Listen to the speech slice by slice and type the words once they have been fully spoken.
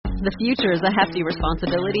The future is a hefty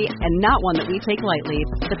responsibility and not one that we take lightly.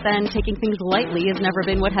 But then, taking things lightly has never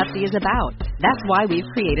been what Hefty is about. That's why we've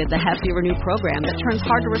created the Hefty Renew program that turns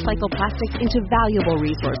hard-to-recycle plastics into valuable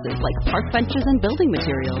resources like park benches and building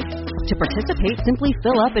materials. To participate, simply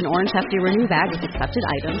fill up an orange Hefty Renew bag with accepted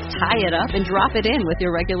items, tie it up, and drop it in with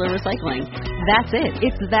your regular recycling. That's it.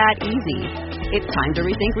 It's that easy. It's time to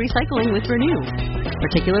rethink recycling with Renew.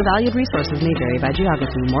 Particular valued resources may vary by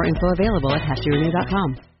geography. More info available at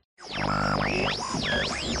heftyrenew.com.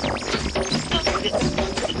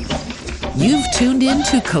 You've tuned in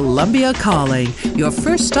to Columbia Calling, your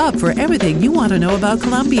first stop for everything you want to know about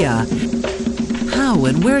Colombia. How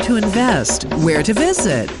and where to invest, where to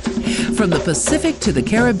visit. From the Pacific to the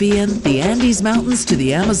Caribbean, the Andes Mountains to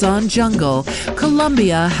the Amazon jungle,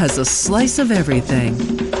 Colombia has a slice of everything.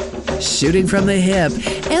 Shooting from the hip,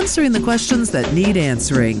 answering the questions that need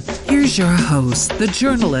answering. Here's your host, the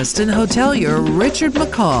journalist and hotelier Richard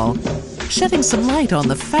McCall, shedding some light on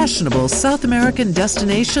the fashionable South American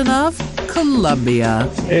destination of Colombia.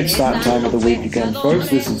 It's that time of the week again, folks.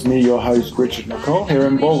 This is me, your host, Richard McCall, here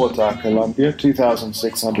in Bogota, Colombia,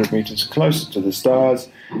 2,600 meters closer to the stars.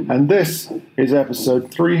 And this is episode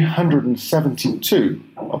 372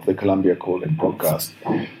 of the Colombia Calling podcast.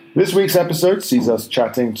 This week's episode sees us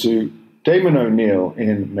chatting to Damon O'Neill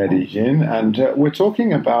in Medellin, and we're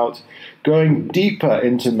talking about going deeper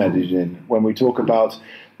into Medellin when we talk about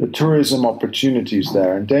the tourism opportunities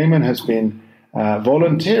there. And Damon has been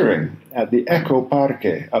volunteering at the Eco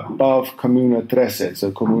Parque above Comuna 13,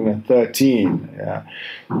 so Comuna 13.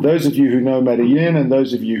 Those of you who know Medellin and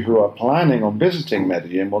those of you who are planning on visiting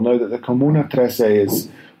Medellin will know that the Comuna 13 is,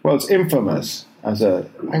 well, it's infamous as I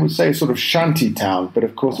would say, a sort of shanty town, but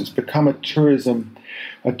of course it's become a tourist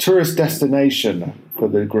destination for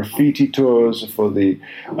the graffiti tours, for the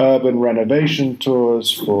urban renovation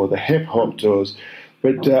tours, for the hip-hop tours.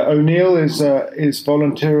 But O'Neill is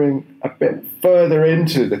volunteering a bit further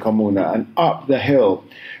into the Comuna and up the hill.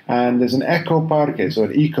 And there's an eco parque, so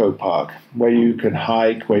an eco park, where you can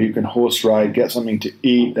hike, where you can horse ride, get something to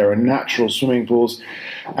eat. There are natural swimming pools.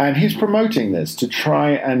 And he's promoting this to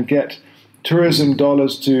try and get tourism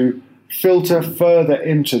dollars to filter further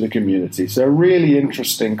into the community. So a really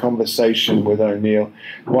interesting conversation with O'Neill,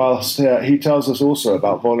 whilst he tells us also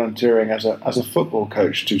about volunteering as a football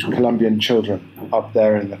coach to Colombian children up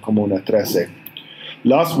there in the Comuna 13.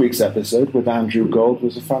 Last week's episode with Andrew Gold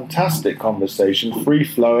was a fantastic conversation,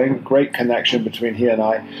 free-flowing, great connection between he and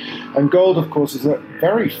I. And Gold, of course, is a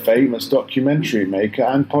very famous documentary maker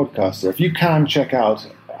and podcaster. If you can check out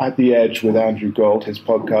At the Edge with Andrew Gold, his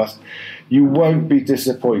podcast, you won't be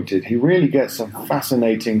disappointed. He really gets some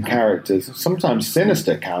fascinating characters, sometimes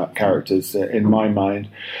sinister characters in my mind,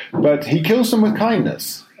 but he kills them with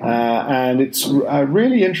kindness. And it's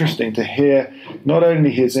really interesting to hear not only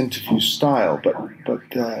his interview style, but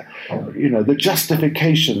the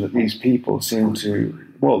justification that these people seem to,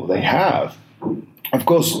 well, they have. Of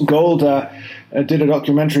course, Gold did a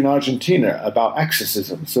documentary in Argentina about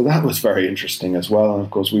exorcism, so that was very interesting as well. And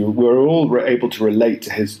of course, we were all able to relate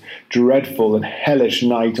to his dreadful and hellish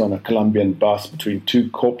night on a Colombian bus between two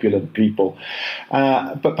corpulent people.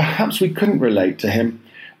 But perhaps we couldn't relate to him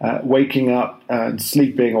waking up and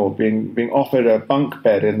sleeping or being offered a bunk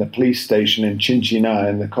bed in the police station in Chinchina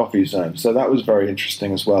in the coffee zone. So that was very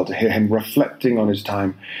interesting as well to hear him reflecting on his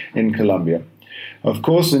time in Colombia. Of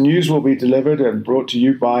course, the news will be delivered and brought to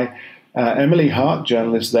you by Emily Hart,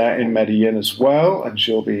 journalist there in Medellin as well, and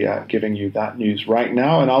she'll be giving you that news right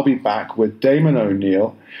now. And I'll be back with Damon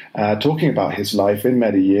O'Neill talking about his life in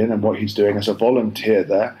Medellin and what he's doing as a volunteer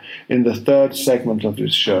there in the third segment of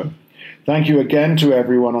this show. Thank you again to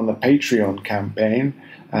everyone on the Patreon campaign.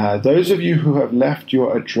 Those of you who have left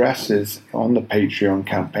your addresses on the Patreon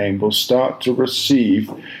campaign will start to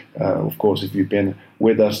receive, of course, if you've been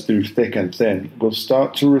with us through thick and thin, will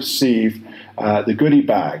start to receive the goodie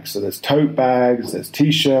bags. So there's tote bags, there's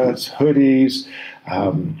T-shirts, hoodies,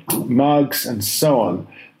 mugs, and so on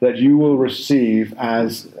that you will receive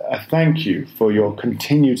as a thank you for your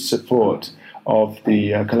continued support of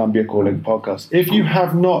the Colombia Calling podcast. If you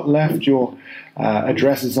have not left your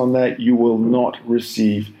addresses on there, you will not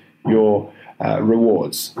receive your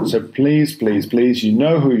rewards. So please, please, please, you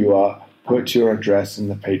know who you are. Put your address in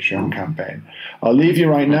the Patreon campaign. I'll leave you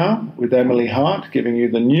right now with Emily Hart giving you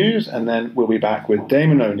the news, and then we'll be back with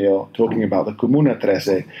Damon O'Neill talking about the Comuna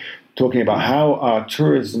 13, talking about how our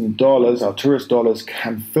tourist dollars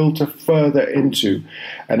can filter further into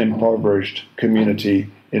an impoverished community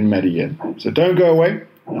in Medellin. So don't go away,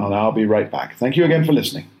 and I'll be right back. Thank you again for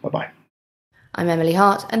listening. Bye-bye. I'm Emily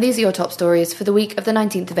Hart, and these are your top stories for the week of the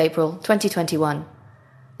 19th of April, 2021.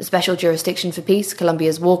 The Special Jurisdiction for Peace,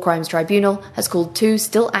 Colombia's War Crimes Tribunal, has called 2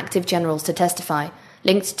 still active generals to testify,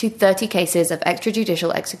 linked to 30 cases of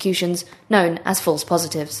extrajudicial executions known as false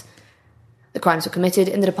positives. The crimes were committed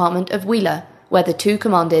in the department of Huila, where the 2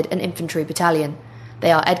 commanded an infantry battalion.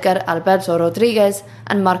 They are Edgar Alberto Rodriguez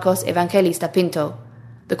and Marcos Evangelista Pinto.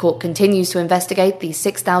 The court continues to investigate the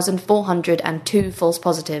 6,402 false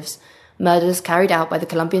positives, murders carried out by the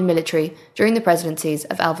Colombian military during the presidencies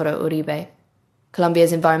of Álvaro Uribe.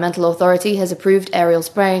 Colombia's environmental authority has approved aerial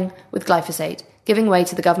spraying with glyphosate, giving way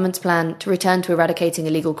to the government's plan to return to eradicating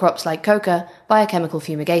illegal crops like coca by a chemical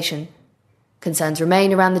fumigation. Concerns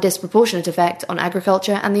remain around the disproportionate effect on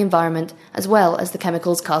agriculture and the environment, as well as the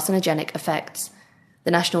chemical's carcinogenic effects.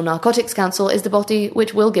 The National Narcotics Council is the body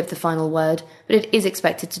which will give the final word, but it is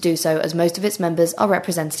expected to do so as most of its members are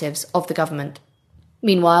representatives of the government.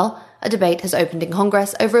 Meanwhile, a debate has opened in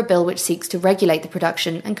Congress over a bill which seeks to regulate the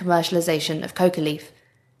production and commercialization of coca leaf.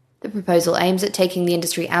 The proposal aims at taking the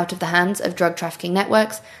industry out of the hands of drug trafficking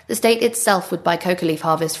networks. The state itself would buy coca leaf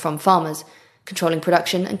harvest from farmers, controlling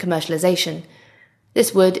production and commercialization.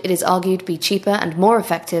 This would, it is argued, be cheaper and more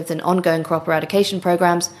effective than ongoing crop eradication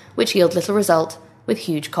programs, which yield little result, with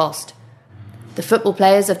huge cost. The football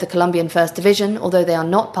players of the Colombian First Division, although they are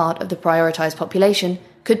not part of the prioritized population,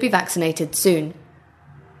 could be vaccinated soon.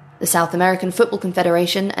 The South American Football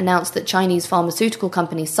Confederation announced that Chinese pharmaceutical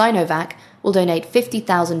company Sinovac will donate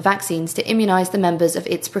 50,000 vaccines to immunize the members of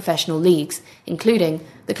its professional leagues, including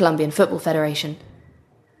the Colombian Football Federation.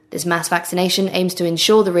 This mass vaccination aims to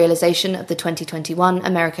ensure the realization of the 2021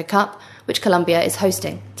 America Cup, which Colombia is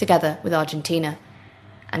hosting, together with Argentina.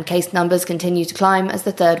 And case numbers continue to climb as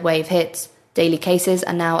the third wave hits. Daily cases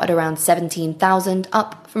are now at around 17,000,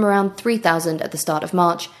 up from around 3,000 at the start of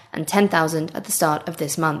March and 10,000 at the start of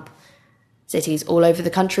this month. Cities all over the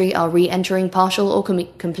country are re-entering partial or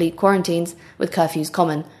complete quarantines, with curfews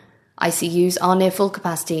common. ICUs are near full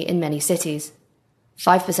capacity in many cities.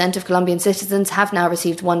 5% of Colombian citizens have now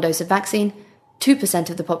received 1 dose of vaccine. 2%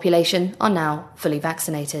 of the population are now fully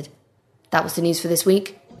vaccinated. That was the news for this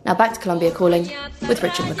week. Now back to Colombia Calling with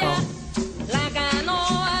Richard McCall.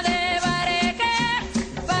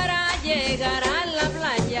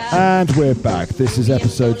 And we're back. This is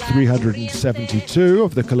episode 372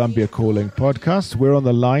 of the Colombia Calling podcast. We're on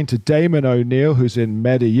the line to Damon O'Neill, who's in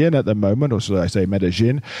Medellin at the moment, or should I say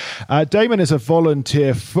Medellin. Damon is a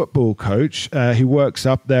volunteer football coach. He works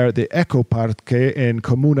up there at the Ecoparque in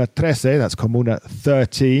Comuna 13, that's Comuna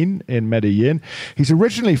 13 in Medellin. He's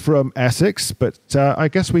originally from Essex, but I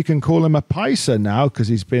guess we can call him a Paisa now because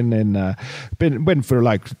he's been for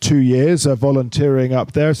like 2 years volunteering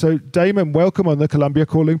up there. So Damon, welcome on the Colombia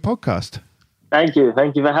Calling podcast. Thank you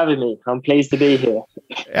for having me. I'm pleased to be here.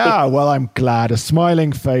 Yeah, well, I'm glad. A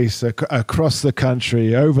smiling face across the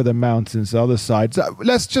country, over the mountains, the other side. So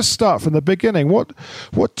let's just start from the beginning. What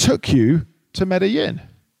took you to Medellin?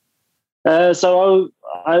 So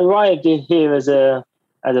I arrived in here as a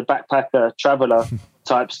backpacker, traveler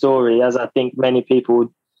type story, as I think many people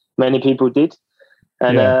did.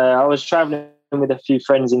 And I was traveling with a few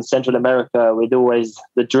friends in Central America with always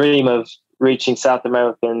the dream of reaching South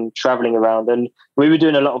America and traveling around. And we were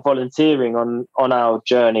doing a lot of volunteering on our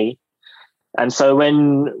journey. And so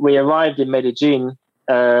when we arrived in Medellin,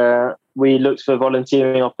 we looked for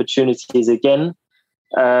volunteering opportunities again.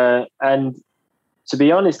 And to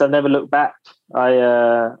be honest, I've never looked back.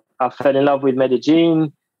 I fell in love with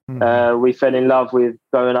Medellin. We fell in love with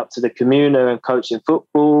going up to the Comuna and coaching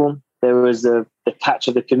football. There was the catch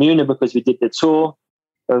of the Comuna because we did the tour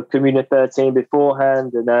of Comuna 13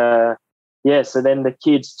 beforehand. And so then the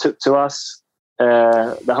kids took to us,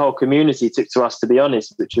 the whole community took to us, to be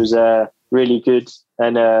honest, which was really good.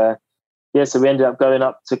 And so we ended up going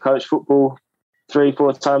up to coach football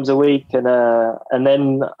 3-4 times a week. And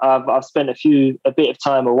then I've spent a bit of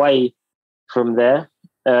time away from there.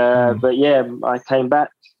 But yeah, I came back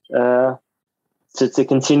to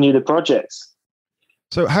continue the projects.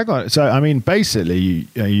 So hang on. So, I mean, basically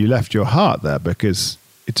you left your heart there because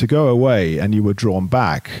to go away and you were drawn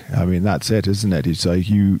back. I mean, that's it, isn't it? It's like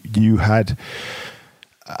you had,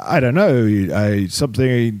 I don't know,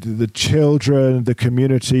 something, the children, the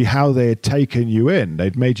community, how they had taken you in.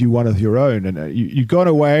 They'd made you one of your own. And you'd gone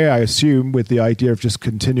away, I assume, with the idea of just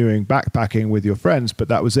continuing backpacking with your friends, but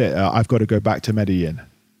that was it. I've got to go back to Medellin.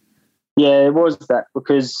 Yeah, it was that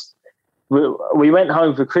because we went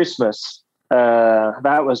home for Christmas.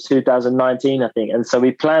 That was 2019, I think. And so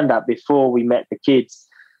we planned that before we met the kids.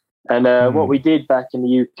 And what we did back in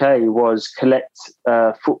the UK was collect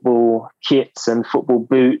football kits and football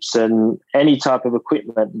boots and any type of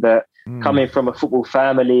equipment that coming from a football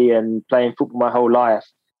family and playing football my whole life,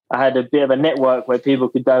 I had a bit of a network where people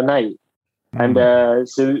could donate, and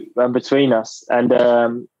so between us, and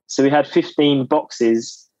so we had 15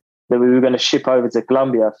 boxes that we were going to ship over to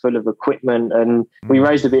Colombia full of equipment, and we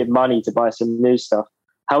raised a bit of money to buy some new stuff.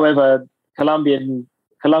 However, Colombian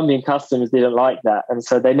customs didn't like that, and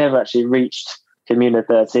so they never actually reached Comuna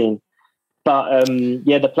 13. But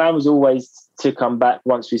the plan was always to come back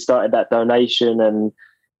once we started that donation, and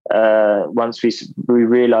once we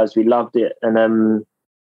realized we loved it, and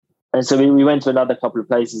so we went to another couple of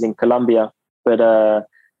places in Colombia. But I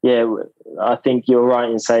think you're right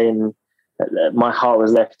in saying my heart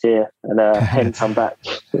was left here, and hence I'm back.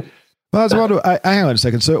 Well, that's hang on a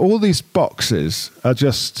second. So all these boxes are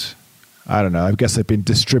just, I don't know, I guess they've been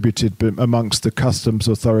distributed amongst the customs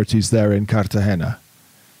authorities there in Cartagena.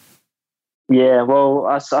 Yeah, well,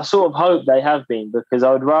 I sort of hope they have been, because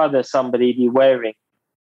I would rather somebody be wearing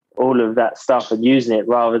all of that stuff and using it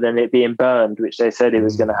rather than it being burned, which they said it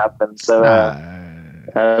was going to happen. So,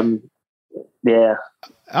 yeah.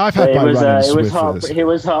 I've had my run-ins with this. It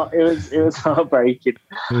was heartbreaking.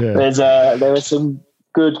 Yeah. There was some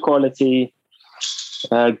good quality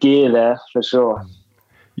gear there for sure.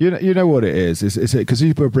 You know what it is? Is it because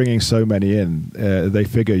you were bringing so many in? They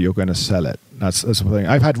figure you're going to sell it. That's the thing.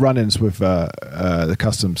 I've had run-ins with the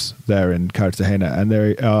customs there in Cartagena, and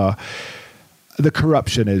the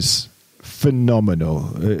corruption is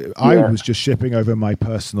phenomenal. I was just shipping over my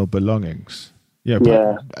personal belongings.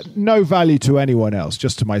 No value to anyone else,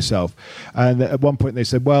 just to myself. And at one point they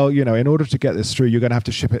said, well, in order to get this through, you're going to have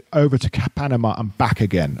to ship it over to Panama and back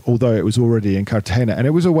again, although it was already in Cartagena. And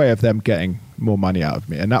it was a way of them getting more money out of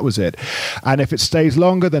me. And that was it. And if it stays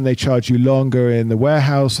longer, then they charge you longer in the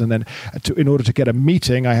warehouse. And then in order to get a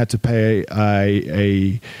meeting, I had to pay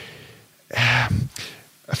a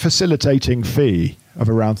facilitating fee of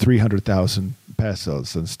around 300,000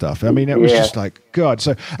 pesos and stuff. I mean, it was just like, God.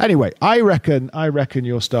 So anyway, I reckon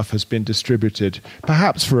your stuff has been distributed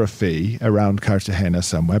perhaps for a fee around Cartagena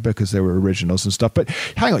somewhere because they were originals and stuff. But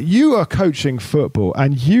hang on, you are coaching football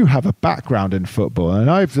and you have a background in football, and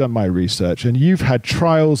I've done my research, and you've had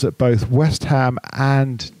trials at both West Ham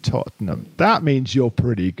and Tottenham. That means you're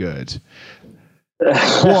pretty good.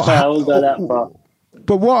 I won't go that far.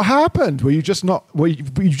 But what happened? Were you just not?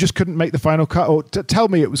 You just couldn't make the final cut, or tell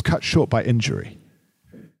me it was cut short by injury?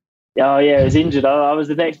 Oh yeah, I was injured. I was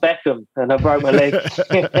the next Beckham, and I broke my leg.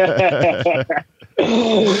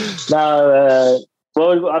 No,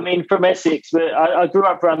 well, I mean, from Essex, I grew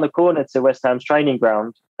up around the corner to West Ham's training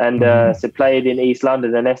ground, and so played in East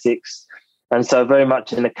London and Essex, and so very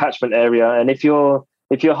much in the catchment area. And if you're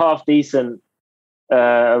half decent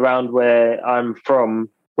around where I'm from,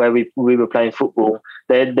 where we were playing football,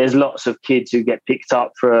 there's lots of kids who get picked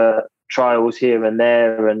up for trials here and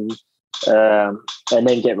there, and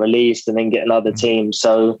then get released and then get another team.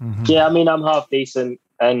 So I mean, I'm half decent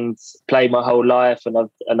and played my whole life, and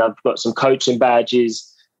I've got some coaching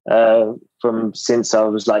badges from since I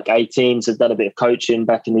was like 18. So I've done a bit of coaching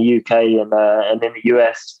back in the UK and in the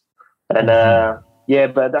US, and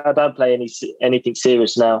but I don't play anything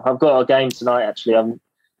serious now. I've got a game tonight actually. I'm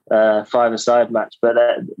 5-a-side match, but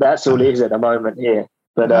that's all it is at the moment here.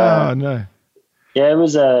 But no, it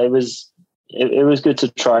was good to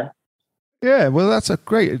try. Yeah, well, that's a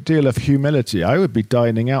great deal of humility. I would be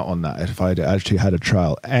dining out on that if I'd actually had a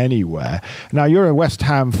trial anywhere. Now, you're a West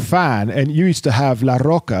Ham fan, and you used to have La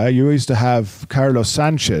Roca, you used to have Carlos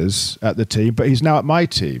Sanchez at the team, but he's now at my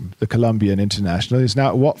team, the Colombian international. He's now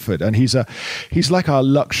at Watford, and he's like our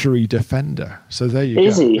luxury defender. So there you go.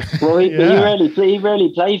 Is he? Well, he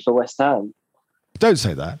rarely played for West Ham. Don't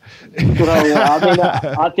say that. Well, I mean,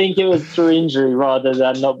 I think it was through injury rather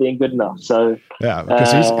than not being good enough. So yeah,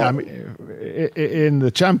 because in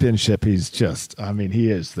the Championship, he is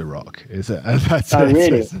the Rock. Is it?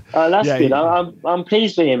 Really? That's good. I'm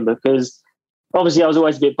pleased for him, because obviously I was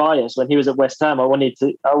always a bit biased when he was at West Ham. I wanted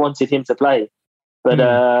him to play, but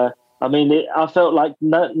I mean, I felt like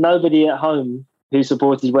nobody at home who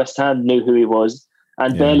supported West Ham knew who he was.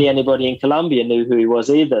 And barely anybody in Colombia knew who he was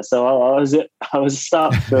either. So I was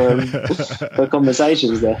stuck for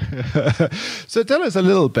conversations there. So tell us a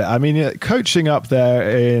little bit. I mean, coaching up there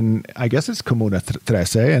in, I guess it's Comuna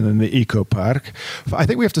 13 and in the Eco Park. I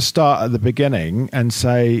think we have to start at the beginning and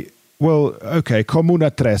say, well, okay, Comuna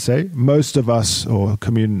 13, most of us, or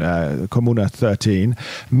Comuna 13,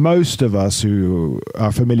 most of us who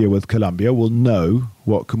are familiar with Colombia will know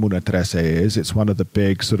what Comuna 13 is. It's one of the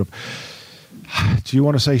big sort of, do you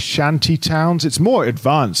want to say shanty towns? It's more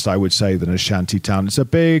advanced, I would say, than a shanty town. It's a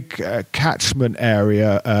big catchment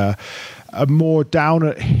area, a more down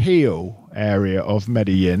at heel area of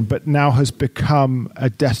Medellin, but now has become a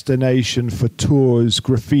destination for tours,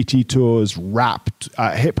 graffiti tours, rap,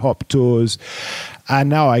 hip-hop tours, and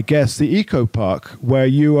now I guess the Eco Park, where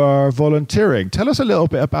you are volunteering. Tell us a little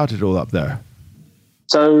bit about it all up there.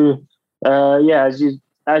 So, as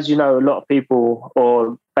you know, a lot of people,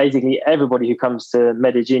 or basically everybody who comes to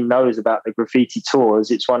Medellin, knows about the graffiti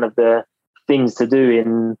tours. It's one of the things to do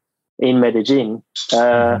in Medellin.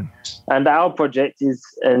 And our project is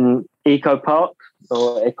an eco park,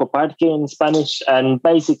 or ecoparque in Spanish. And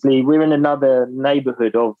basically, we're in another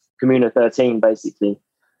neighborhood of Comuna 13, basically.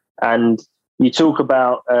 And you talk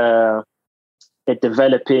about it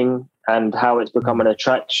developing and how it's become an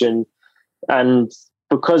attraction. And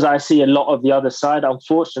because I see a lot of the other side,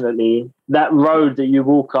 unfortunately, that road that you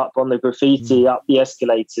walk up on the graffiti, up the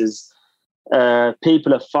escalators,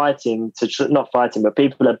 people are fighting but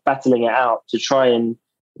people are battling it out to try and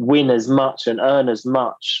win as much and earn as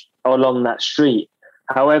much along that street.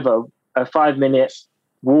 However, a 5-minute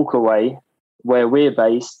walk away where we're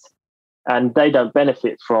based, and they don't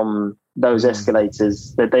benefit from those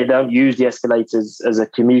escalators, that they don't use the escalators as a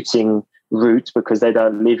commuting route because they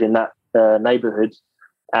don't live in that neighborhood.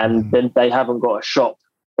 And then they haven't got a shop,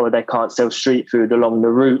 or they can't sell street food along the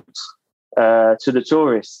route to the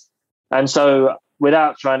tourists. And so,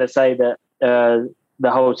 without trying to say that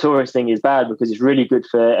the whole tourist thing is bad, because it's really good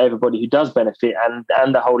for everybody who does benefit, and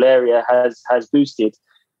the whole area has boosted,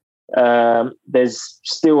 there's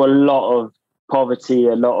still a lot of poverty,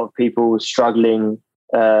 a lot of people struggling.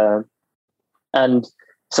 And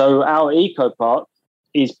so our eco park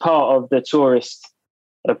is part of the tourist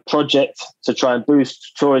project to try and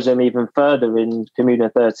boost tourism even further in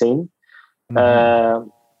Comuna 13.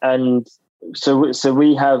 And so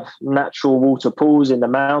we have natural water pools in the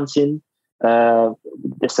mountain. So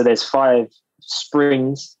there's 5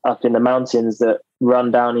 springs up in the mountains that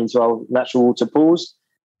run down into our natural water pools.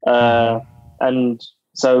 And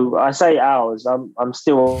so I say ours, I'm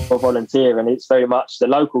still a volunteer, and it's very much the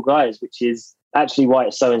local guys, which is actually why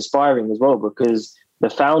it's so inspiring as well, because the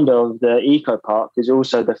founder of the Eco Park is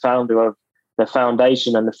also the founder of the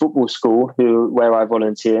foundation and the football school where I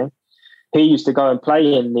volunteer. He used to go and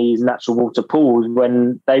play in these natural water pools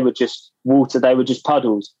when they were just water, they were just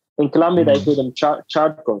puddles. In Colombia, they call them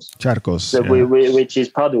charcos. Charcos, so which is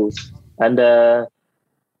puddles. And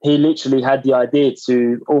he literally had the idea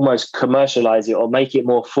to almost commercialize it or make it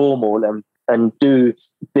more formal and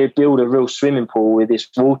build a real swimming pool with this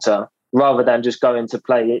water, rather than just going to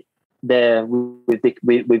play it there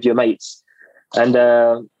with your mates. And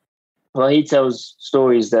he tells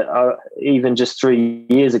stories that even just 3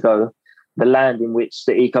 years ago, the land in which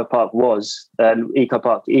the Eco Park was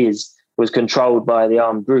controlled by the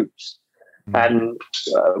armed groups. And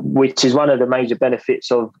which is one of the major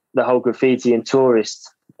benefits of the whole graffiti and tourist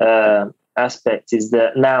aspect, is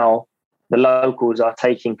that now the locals are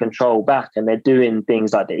taking control back, and they're doing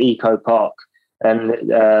things like the Eco Park, and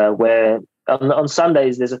where on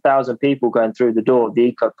Sundays there's 1,000 people going through the door of the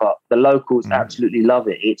Eco Park. The locals absolutely love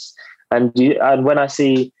it. And when I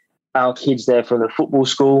see our kids there from the football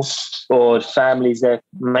school, or families there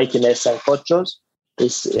making their sancochos,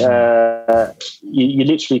 it's you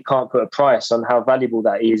literally can't put a price on how valuable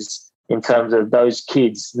that is, in terms of those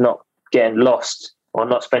kids not getting lost or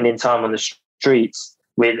not spending time on the streets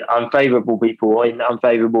with unfavorable people or in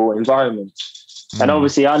unfavorable environments. And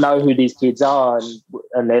obviously I know who these kids are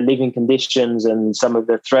and their living conditions and some of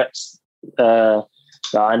the threats that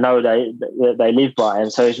I know they live by.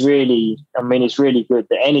 And so it's really good.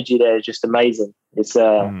 The energy there is just amazing. It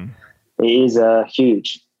is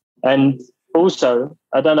huge. And also,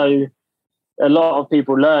 I don't know, a lot of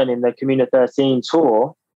people learn in the Comuna 13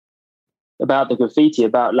 tour about the graffiti,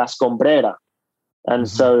 about La Escombrera. And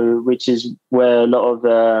so, which is where a lot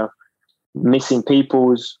of missing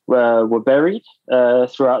peoples were buried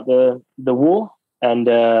throughout the war. And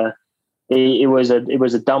it was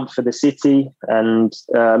a dump for the city, and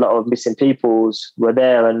a lot of missing peoples were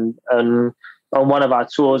there. And on one of our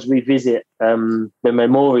tours, we visit the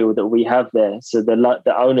memorial that we have there. So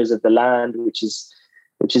the owners of the land, which is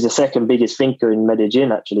the second biggest finca in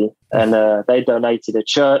Medellin, actually, and they donated a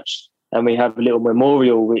church, and we have a little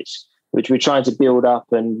memorial which we're trying to build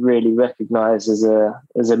up and really recognize as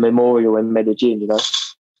a memorial in Medellin. You know,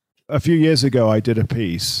 a few years ago, I did a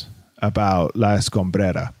piece about La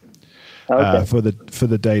Escombrera for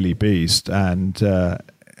the Daily Beast, and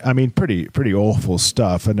I mean, pretty awful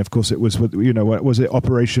stuff. And of course, it was what was it,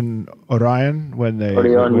 Operation Orion when they?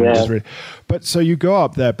 Orion, But so you go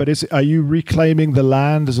up there, but are you reclaiming the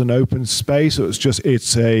land as an open space, or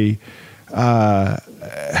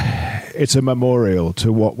it's a memorial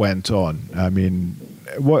to what went on? I mean,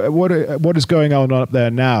 what is going on up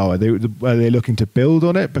there now? Are they looking to build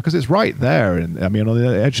on it, because it's right there, on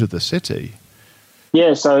the edge of the city?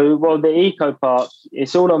 Yeah, so the eco park,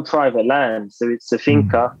 it's all on private land, so it's a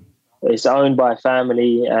finca. It's owned by a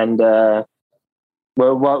family, and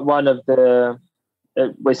one of the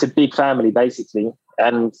it's a big family basically,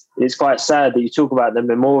 and it's quite sad that you talk about the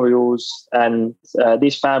memorials, and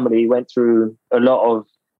this family went through a lot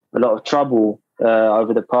of trouble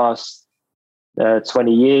over the past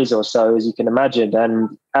 20 years or so, as you can imagine.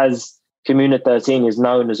 And as Comuna 13 is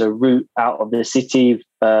known as a route out of the city,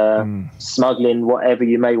 smuggling whatever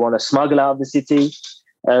you may want to smuggle out of the city.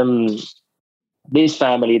 This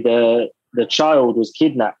family, the child was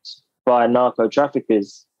kidnapped by narco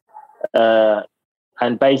traffickers.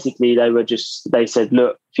 And basically they said,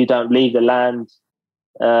 look, if you don't leave the land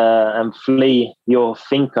and flee your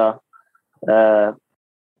finca,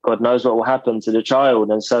 God knows what will happen to the child.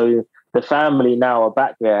 And so the family now are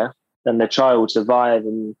back there, and the child survived,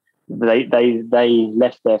 and they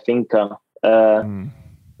left their finca,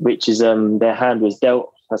 which is their hand was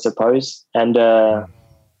dealt, I suppose. And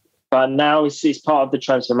but now it's part of the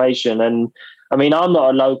transformation. And I mean, I'm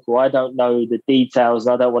not a local. I don't know the details.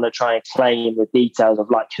 I don't want to try and claim the details of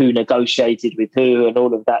like who negotiated with who and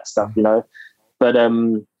all of that stuff, you know. But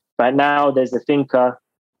now there's the finca,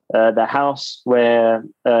 the house where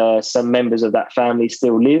some members of that family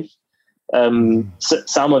still live.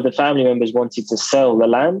 Some of the family members wanted to sell the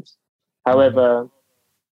land. However,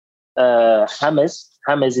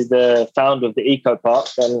 James is the founder of the Eco Park,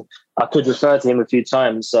 and I could refer to him a few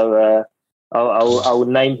times, so I will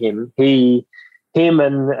name him. Him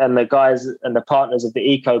and the guys and the partners of the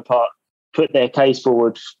Eco Park put their case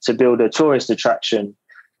forward to build a tourist attraction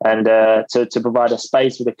and to provide a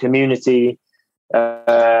space for the community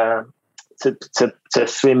to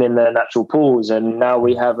swim in the natural pools. And now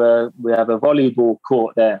we have a volleyball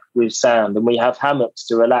court there with sand, and we have hammocks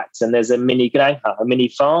to relax, and there's a mini granja, a mini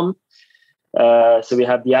farm. So we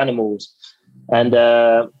have the animals, and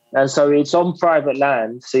so it's on private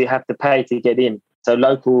land, so you have to pay to get in. So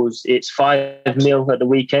locals, it's 5 mil at the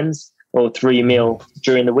weekends or 3 mil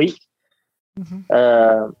during the week.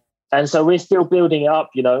 And so we're still building it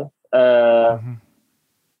up, you know.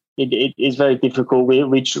 It is very difficult.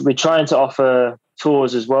 We're trying to offer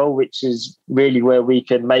tours as well, which is really where we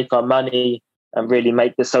can make our money and really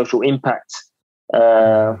make the social impact,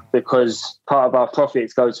 because part of our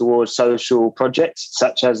profits go towards social projects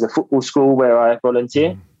such as the football school where I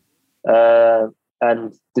volunteer,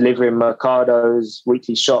 and delivering mercados,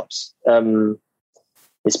 weekly shops,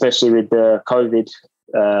 especially with the COVID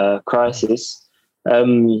crisis.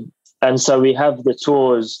 And so we have the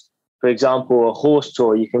tours. For example, a horse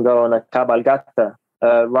tour, you can go on a cabalgata,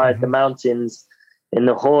 ride the mountains. In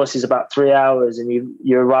the horse is about 3 hours, and you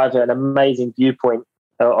arrive at an amazing viewpoint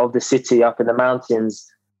of the city up in the mountains.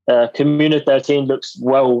 Comuna 13 it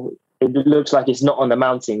looks like it's not on the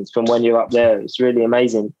mountains from when you're up there. It's really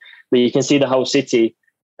amazing. But you can see the whole city.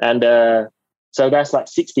 And so that's like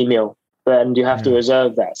 60 mil, and you have to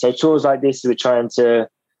reserve that. So tours like this, we're trying to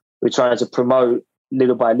promote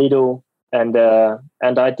little by little. And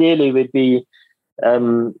ideally we'll be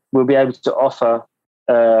able to offer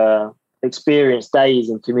experience days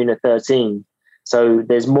in Comuna 13. So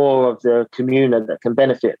there's more of the Comuna that can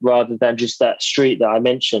benefit rather than just that street that I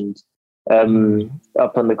mentioned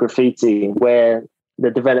up on the graffiti, where the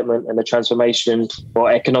development and the transformation or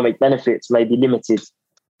economic benefits may be limited.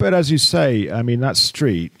 But as you say, I mean, that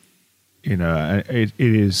street, you know, it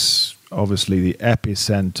is obviously the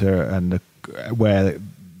epicenter and where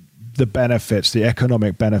the benefits, the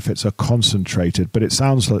economic benefits are concentrated. But it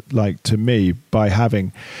sounds like to me, by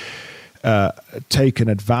having taken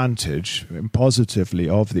advantage positively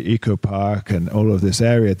of the eco park and all of this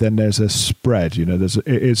area, then there's a spread, you know,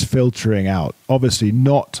 it's filtering out. Obviously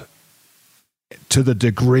not to the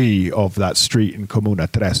degree of that street in Comuna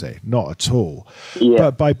 13, not at all. Yeah.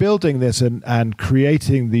 But by building this and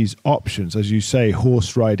creating these options, as you say,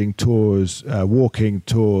 horse riding tours, walking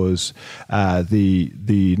tours,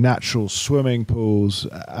 the natural swimming pools.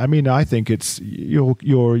 I mean, I think it's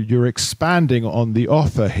you're expanding on the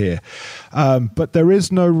offer here. But there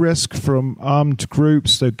is no risk from armed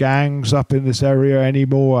groups, the gangs up in this area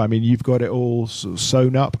anymore. I mean, you've got it all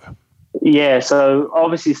sewn up. Yeah, so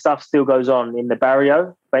obviously stuff still goes on in the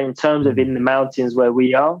barrio, but in terms of in the mountains where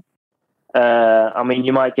we are, I mean,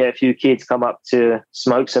 you might get a few kids come up to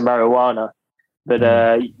smoke some marijuana, but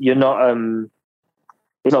you're not,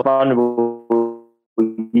 it's not vulnerable.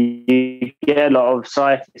 You get a lot of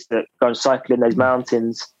cyclists that go cycling those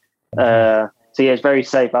mountains, yeah, it's very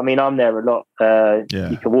safe. I mean, I'm there a lot.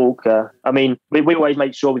 You can walk. I mean, we always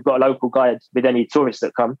make sure we've got a local guide with any tourists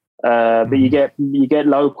that come. But you get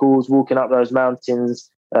locals walking up those mountains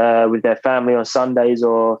with their family on Sundays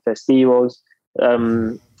or festivals.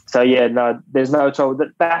 So yeah, no, there's no trouble.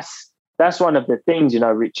 That's one of the things,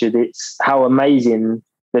 Richard. It's how amazing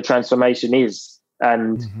the transformation is,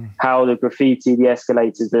 and how the graffiti, the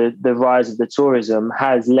escalators, the rise of the tourism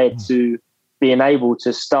has led to being able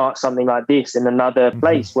to start something like this in another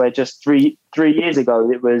place where just three years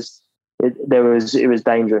ago it was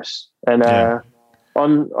dangerous. And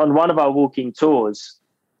on one of our walking tours,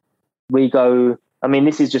 we go. I mean,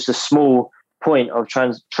 this is just a small point of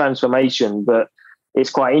transformation, but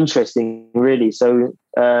it's quite interesting, really. So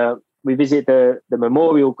we visit the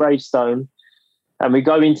memorial gravestone, and we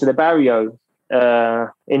go into the barrio,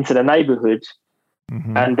 into the neighborhood,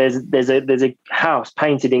 and there's a house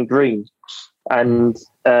painted in green. And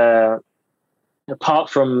apart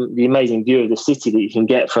from the amazing view of the city that you can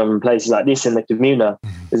get from places like this in the Comuna,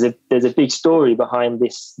 there's a big story behind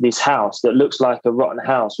this house that looks like a rotten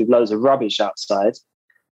house with loads of rubbish outside.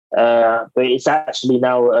 But it's actually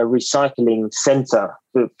now a recycling centre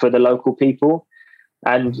for the local people.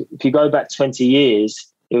 And if you go back 20 years,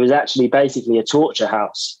 it was actually basically a torture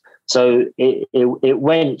house. So it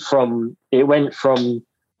went from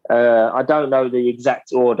I don't know the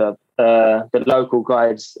exact order. The local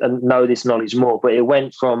guides know this knowledge more, but it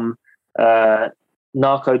went from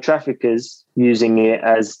narco traffickers using it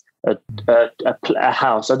as a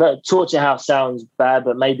house. Torture house sounds bad,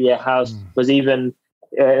 but maybe a house was even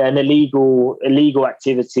an illegal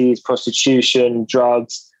activities, prostitution,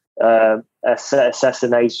 drugs,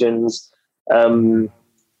 assassinations,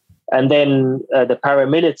 and then the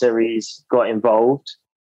paramilitaries got involved,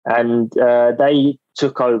 and they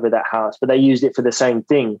took over that house, but they used it for the same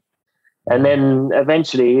thing. And then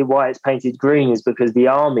eventually, why it's painted green is because the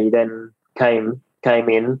army then came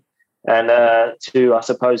in and to, I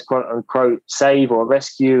suppose, quote unquote, save or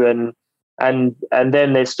rescue, and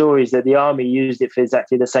then there's stories that the army used it for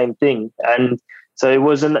exactly the same thing. And so it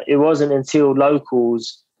wasn't until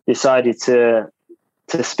locals decided to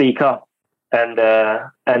speak up and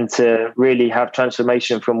to really have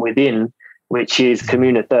transformation from within, which is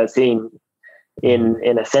Comuna 13.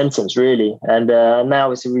 In a sentence, really, and now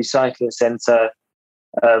it's a recycling centre.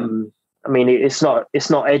 I mean, it's not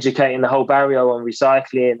educating the whole barrio on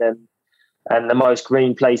recycling and the most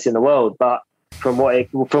green place in the world, but from what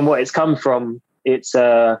it's come from, it's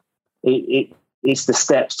the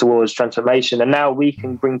steps towards transformation. And now we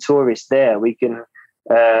can bring tourists there. We can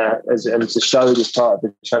and to show this part of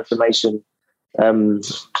the transformation.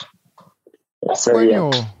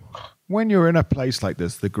 When you're in a place like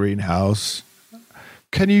this, the greenhouse,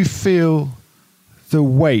 can you feel the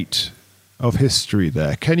weight of history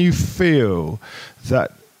there? Can you feel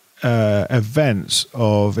that events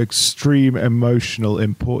of extreme emotional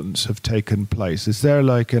importance have taken place? Is there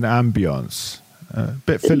like an ambience? A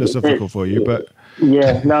bit philosophical for you, but...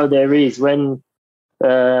 Yeah, no, there is.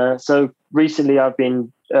 So recently I've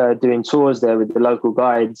been doing tours there with the local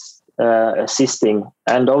guides assisting,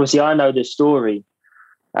 and obviously I know the story.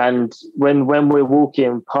 And when we're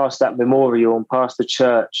walking past that memorial and past the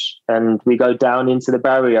church, and we go down into the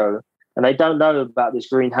barrio, and they don't know about this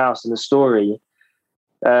greenhouse and the story,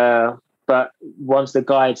 but once the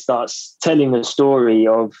guide starts telling the story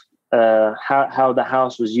of how the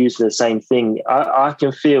house was used for the same thing, I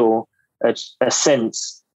can feel a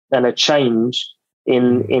sense and a change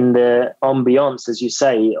in the ambiance, as you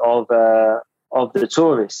say, of the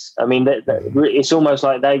tourists. I mean, it's almost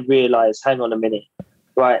like they realise, hang on a minute.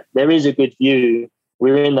 Right, there is a good view.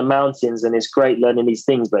 We're in the mountains, and it's great learning these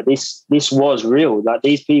things. But this was real. Like,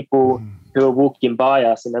 these people who are walking by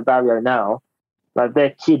us in the barrio now, like their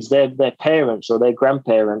kids, their parents or their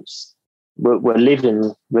grandparents were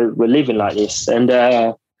living like this, and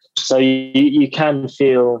so you can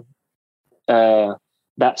feel that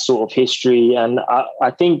sort of history. And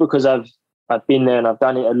I think because I've been there and I've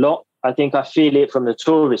done it a lot, I think I feel it from the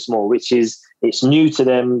tourists more, which is it's new to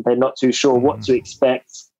them. They're not too sure what to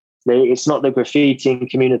expect. It's not the graffiti in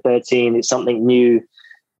Comuna 13. It's something new,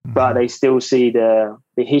 but they still see the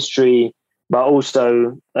history. But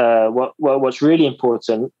also what's really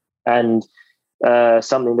important, and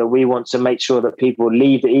something that we want to make sure that people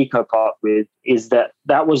leave the eco park with, is that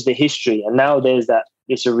was the history. And now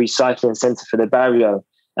it's a recycling centre for the barrio.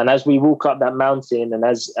 And as we walk up that mountain, and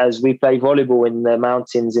as we play volleyball in the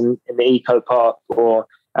mountains in the eco park, or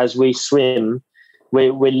as we swim,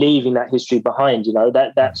 we're leaving that history behind.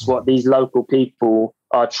 That's what these local people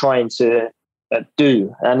are trying to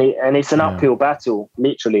do, and it's an uphill battle,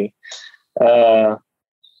 literally.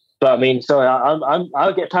 But I mean, sorry,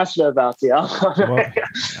 I'll get passionate about it. Well,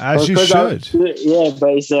 as you should. But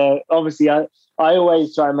it's obviously I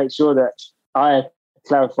always try and make sure that I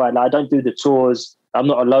clarify. Like, I don't do the tours. I'm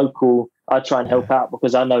not a local. I try and help out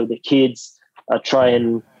because I know the kids. I'm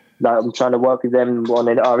trying to work with them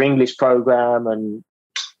on our English program and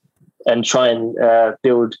try and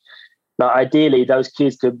build. Like, ideally, those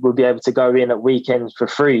kids would be able to go in at weekends for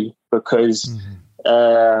free because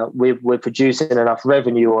we're producing enough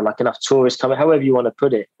revenue or like enough tourists coming, however you want to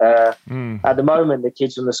put it. At the moment, the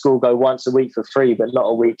kids from the school go once a week for free, but not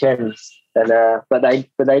on weekends. And but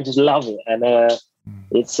they just love it, and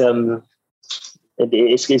it's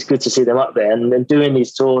good to see them up there and doing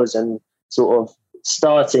these tours and sort of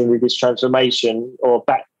starting with this transformation or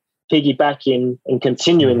piggybacking and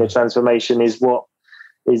continuing the transformation is what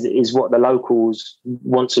the locals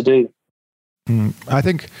want to do. I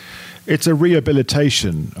think it's a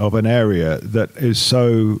rehabilitation of an area that is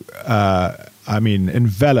so,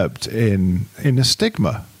 enveloped in a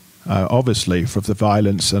stigma, obviously, for the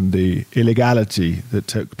violence and the illegality that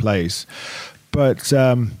took place. But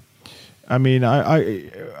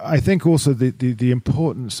I think also the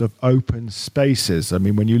importance of open spaces. I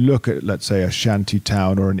mean, when you look at, let's say, a shanty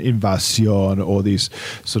town or an Invasión or these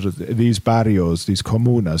barrios, these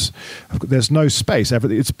comunas, there's no space.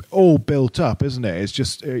 Everything, it's all built up, isn't it? It's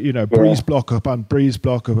just breeze block upon breeze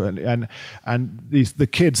block, and the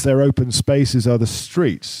kids, their open spaces are the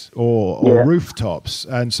streets or rooftops.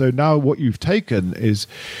 And so now what you've taken is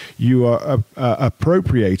you are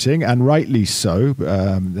appropriating, and rightly so.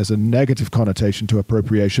 There's a negative connotation to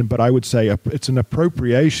appropriation, but I would say it's an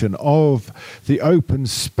appropriation of the open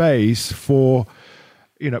space for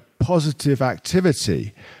positive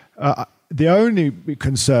activity. The only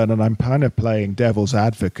concern, and I'm kind of playing devil's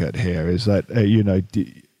advocate here, is that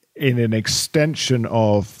in an extension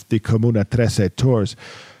of the Comuna 13 tours,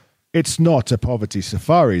 it's not a poverty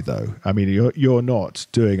safari, though. I mean, you're not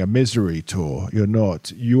doing a misery tour. You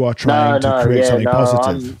are trying to create something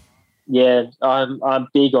positive. I'm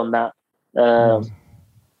big on that.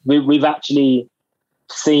 We've actually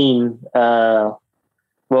seen,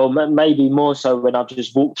 maybe more so when I've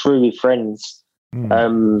just walked through with friends.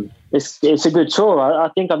 It's a good tour. I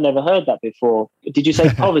think I've never heard that before. Did you say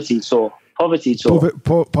poverty tour? Poverty tour.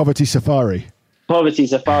 Poverty safari. Poverty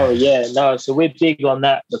safari. Yeah. No. So we're big on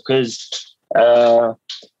that because,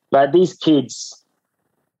 like, these kids,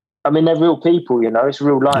 I mean, they're real people. It's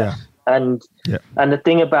real life. Yeah. And the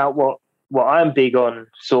thing about what I'm big on,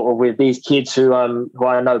 sort of, with these kids who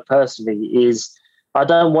I know personally, is I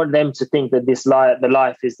don't want them to think that the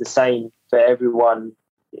life is the same for everyone,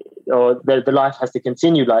 or the life has to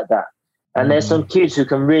continue like that. And there's some kids who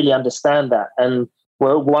can really understand that. And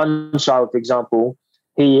one child, for example,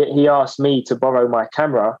 he asked me to borrow my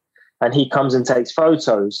camera, and he comes and takes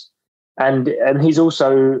photos. And he's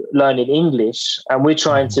also learning English, and we're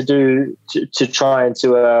trying to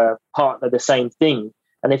partner the same thing.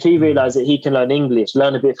 And if he realized that he can learn English,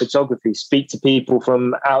 learn a bit of photography, speak to people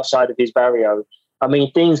from outside of his barrio, I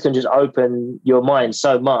mean, things can just open your mind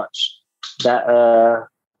so much that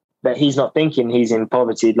he's not thinking he's in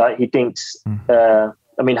poverty. Like, he thinks,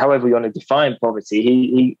 however you want to define poverty,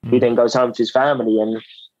 he then goes home to his family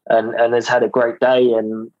and has had a great day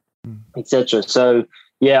and etc. So,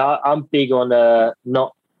 I'm big on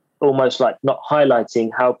not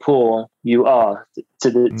highlighting how poor you are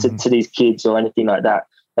to these kids or anything like that.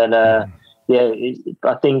 And I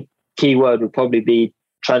think key word would probably be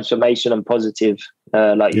transformation and positive,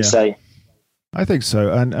 like you say. I think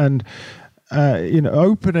so, and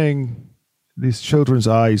opening these children's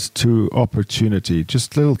eyes to opportunity,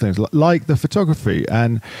 just little things like the photography.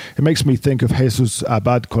 And it makes me think of Jesus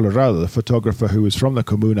Abad Colorado, the photographer who was from the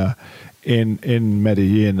Comuna in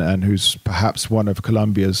Medellin, and who's perhaps one of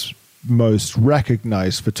Colombia's most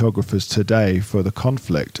recognized photographers today for the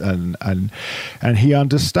conflict, and he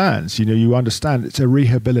understands. You understand it's a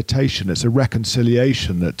rehabilitation, it's a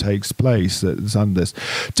reconciliation that takes place that's on this.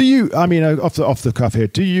 Do you? I mean, off the cuff here,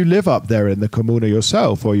 do you live up there in the Comuna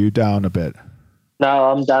yourself, or are you down a bit?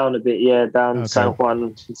 No, I'm down a bit. Yeah, down okay. San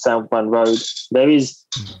Juan Road. There's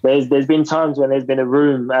been times when there's been a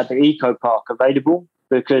room at the Eco Park available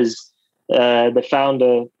because the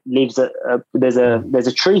founder lives at there's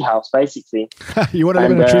a tree house basically. You want to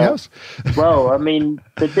live in a tree house? Well, I mean,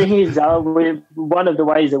 the thing is, one of the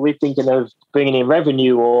ways that we're thinking of bringing in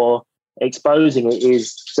revenue or exposing it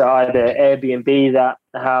is to either Airbnb that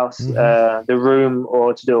house, the room,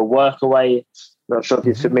 or to do a workaway. Not sure if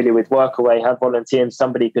you're familiar with workaway. Have volunteers.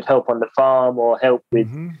 Somebody could help on the farm or help with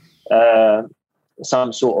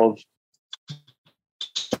some sort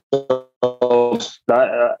of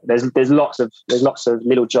there's lots of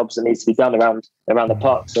little jobs that needs to be done around the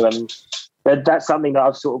park. So that's something that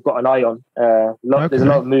I've sort of got an eye on. There's a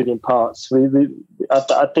lot of moving parts.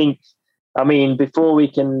 I think, I mean, before we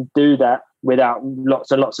can do that without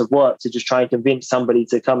lots and lots of work to just try and convince somebody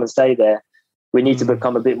to come and stay there, we need to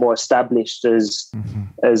become a bit more established as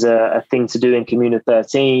a thing to do in Comuna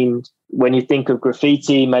 13. When you think of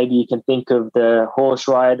graffiti, maybe you can think of the horse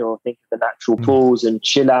ride or think of the natural pools and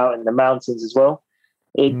chill out in the mountains as well.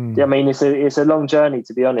 I mean, it's a long journey,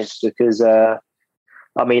 to be honest, because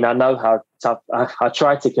I mean, I know how tough. I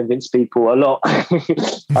try to convince people a lot.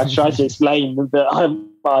 I try to explain that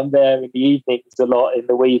I'm there in the evenings a lot in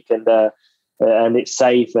the week, and it's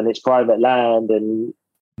safe and it's private land. And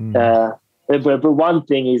but one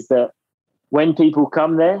thing is that when people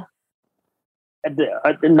come there,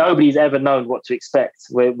 nobody's ever known what to expect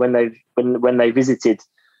when they visited,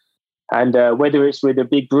 and whether it's with a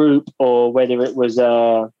big group or whether it was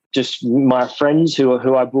just my friends who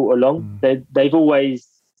I brought along, they've always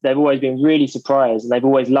been really surprised, and they've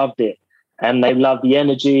always loved it, and they love the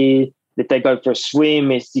energy. If they go for a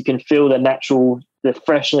swim, you can feel the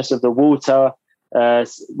freshness of the water.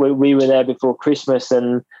 We were there before Christmas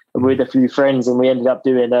and with a few friends, and we ended up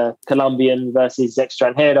doing a Colombian versus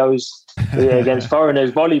extranjeros against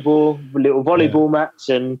foreigners volleyball match,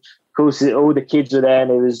 and of course all the kids were there,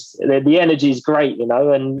 and it was the energy is great, you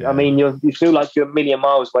know. And I mean, you feel like you're a million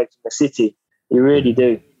miles away from the city. You really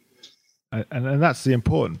do. And that's the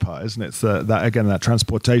important part, isn't it? It's that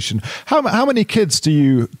transportation. How many kids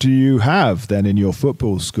do you have then in your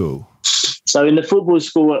football school? So in the football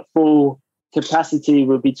school at full capacity,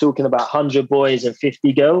 we'll be talking about 100 boys and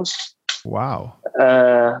 50 girls. Wow.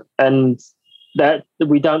 And that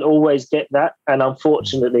we don't always get that. And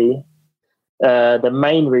unfortunately, the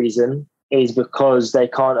main reason is because they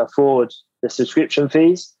can't afford the subscription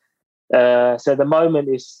fees. So the moment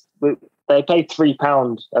is they pay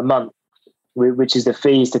 £3 a month, which is the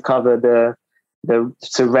fees to cover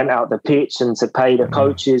to rent out the pitch and to pay the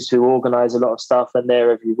coaches who organise a lot of stuff and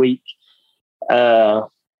they're every week.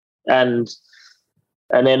 And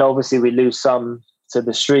then obviously we lose some to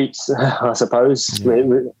the streets, I suppose,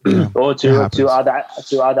 or to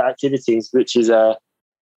other activities, which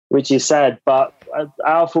is sad. But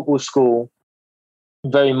our football school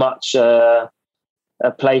very much a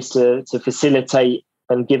place to facilitate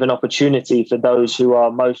and give an opportunity for those who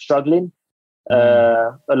are most struggling.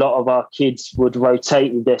 A lot of our kids would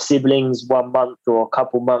rotate with their siblings 1 month or a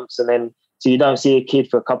couple months, and then so you don't see a kid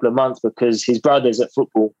for a couple of months because his brother's at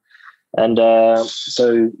football. And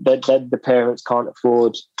so that the parents can't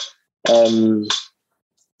afford to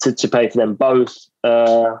pay for them both.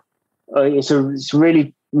 It's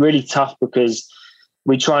really, really tough because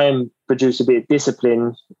we try and produce a bit of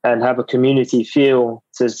discipline and have a community feel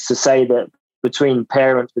to say that between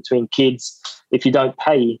parents, between kids, if you don't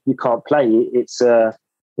pay, you can't play. It's a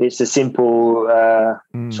simple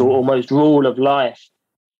sort of almost rule of life.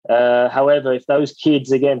 However, if those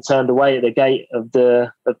kids are getting turned away at the gate of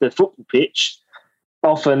the football pitch,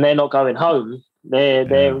 often they're not going home.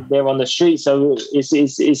 They're on the street. So it's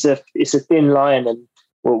a thin line, and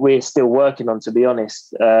what we're still working on, to be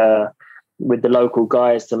honest, with the local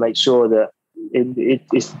guys to make sure that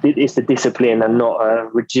it's the discipline and not a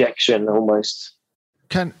rejection almost.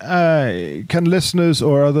 Can listeners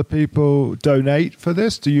or other people donate for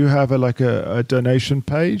this? Do you have a donation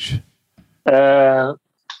page?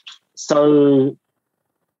 So,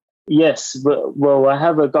 yes, well, I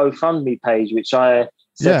have a GoFundMe page which I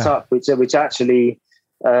set up, which actually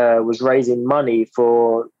was raising money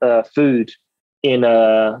for food during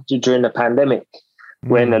the pandemic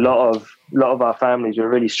when a lot of our families were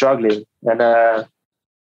really struggling, and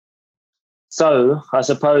so I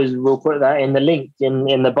suppose we'll put that in the link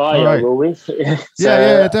in the bio, right. Will we?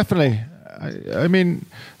 Yeah, definitely. I mean,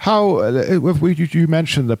 you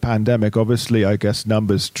mentioned the pandemic. Obviously, I guess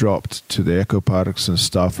numbers dropped to the eco parks and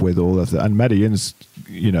stuff with all of that. And Medellin's,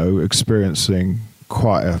 experiencing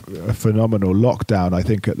quite a phenomenal lockdown, I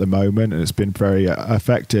think, at the moment, and it's been very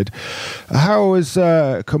affected. How has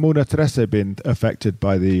Comuna 13 been affected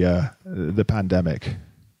by the pandemic?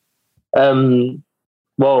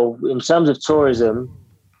 Well, in terms of tourism,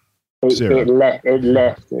 it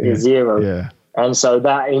left zero. Yeah. And so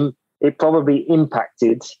it probably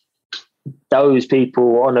impacted those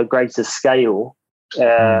people on a greater scale.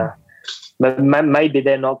 Maybe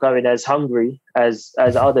they're not going as hungry as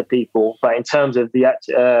other people, but in terms of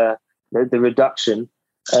the reduction,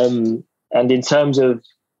 and in terms of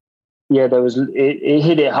it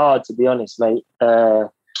hit it hard, to be honest, mate.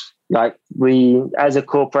 Like we, as a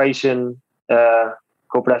corporation,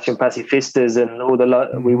 Corporación Pacifistas, and all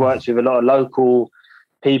we worked with a lot of local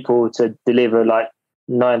people to deliver like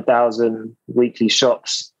 9,000 weekly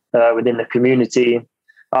shops within the community.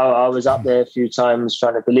 I was up there a few times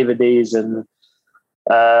trying to deliver these, and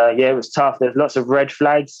it was tough. There's lots of red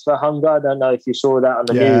flags for hunger. I don't know if you saw that on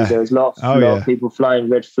the news. There was a lot of people flying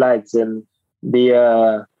red flags, and we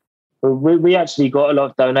actually got a lot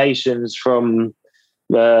of donations from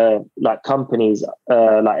like companies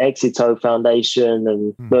like Exito Foundation,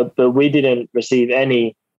 and but we didn't receive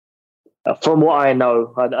any. From what I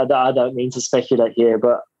know, I don't mean to speculate here,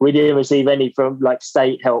 but we didn't receive any from like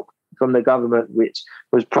state help from the government, which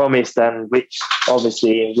was promised and which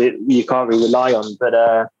obviously you can't really rely on.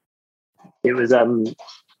 But it was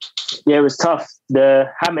it was tough. The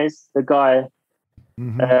James, the guy,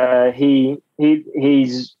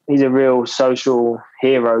 he's a real social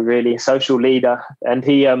hero, really social leader, and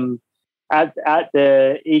he at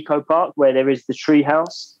the eco park where there is the tree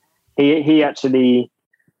house, he actually,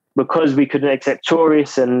 because we couldn't accept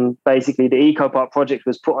tourists and basically the eco park project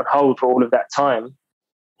was put on hold for all of that time,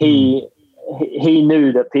 he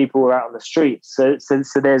knew that people were out on the streets. So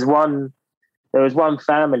there was one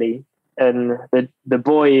family, and the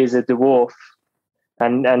boy is a dwarf,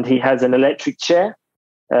 and he has an electric chair.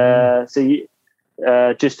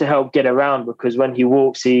 Just to help get around, because when he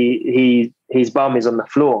walks, his bum is on the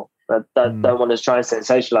floor. I don't want to try and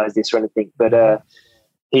sensationalize this or anything, but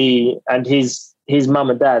his mum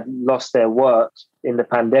and dad lost their work in the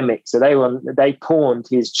pandemic, so they pawned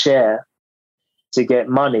his chair to get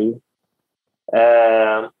money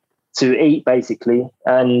to eat, basically.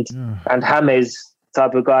 And James,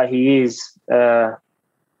 type of guy he is,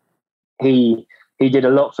 he did a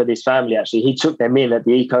lot for this family. Actually, he took them in at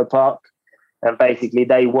the eco park, and basically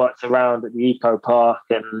they worked around at the eco park,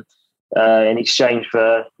 and in exchange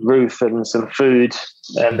for roof and some food.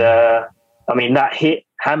 And I mean, that hit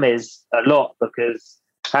James a lot, because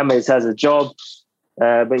James has a job,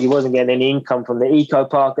 but he wasn't getting any income from the eco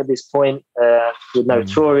park at this point, with no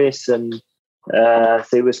tourists, and so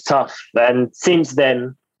it was tough. And since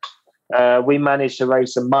then, we managed to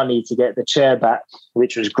raise some money to get the chair back,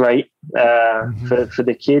 which was great for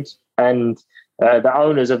the kid. And the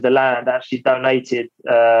owners of the land actually donated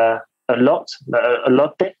a lot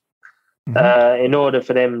in order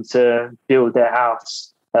for them to build their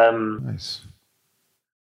house. Nice.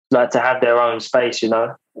 Like to have their own space,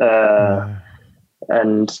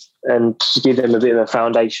 and give them a bit of a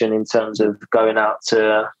foundation in terms of going out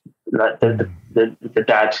to, like, the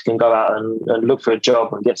dad can go out and look for a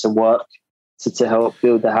job and get some work to help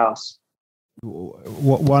build the house.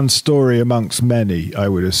 One story amongst many, I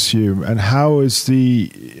would assume. And how are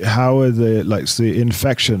the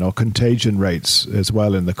infection or contagion rates as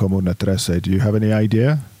well in the Comuna 13? Do you have any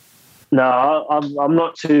idea? No, I'm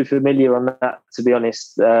not too familiar on that, to be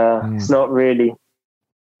honest. It's not really.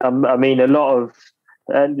 I mean, a lot of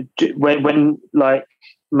when like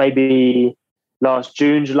maybe last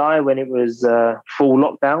June, July, when it was full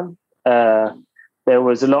lockdown, there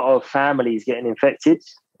was a lot of families getting infected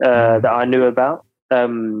that I knew about.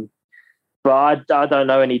 But I don't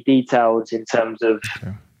know any details in terms of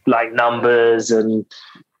like numbers, and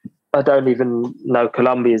I don't even know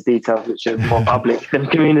Colombia's details, which are more public than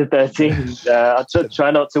Comuna 13. I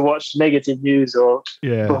try not to watch negative news or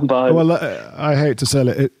bombard. Well, I hate to sell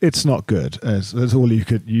it. It's not good. That's all you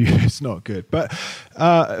could use. It's not good. But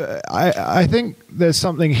I think there's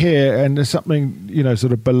something here, and there's something,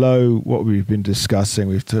 sort of below what we've been discussing.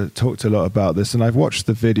 We've talked a lot about this, and I've watched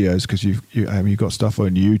the videos, because you've got stuff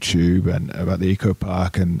on YouTube and about the eco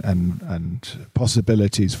park and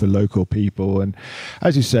possibilities for local people. And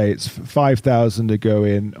as you say, it's 5,000 to go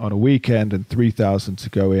in on a weekend and 3,000 to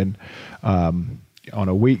go in on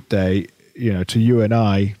a weekday. To you and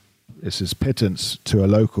I, this is pittance. To a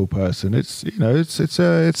local person, it's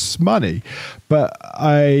money. But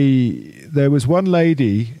there was one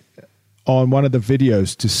lady on one of the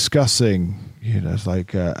videos discussing, it's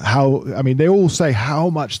like how, I mean, they all say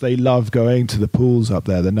how much they love going to the pools up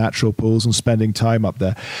there, the natural pools, and spending time up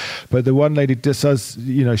there. But the one lady does,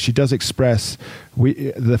 she does express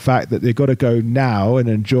the fact that they've got to go now and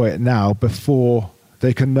enjoy it now before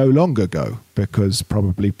they can no longer go, because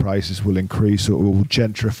probably prices will increase or will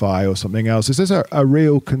gentrify or something else. Is this a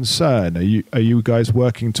real concern? Are you guys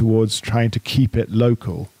working towards trying to keep it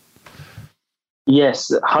local?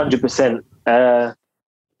 Yes, 100%.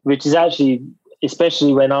 Which is actually,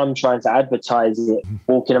 especially when I'm trying to advertise it,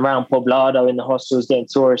 walking around Poblado in the hostels getting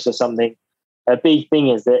tourists or something, a big thing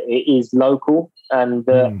is that it is local, and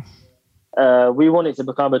we want it to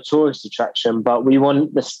become a tourist attraction, but we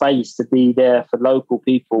want the space to be there for local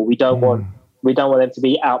people. We don't want them to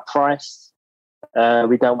be outpriced.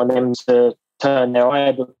 We don't want them to turn their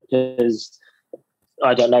eye because,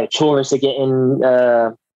 I don't know, tourists are getting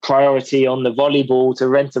priority on the volleyball to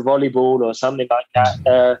rent a volleyball or something like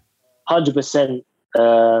that. 100%.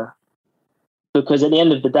 Because at the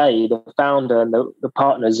end of the day, the founder and the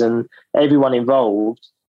partners and everyone involved,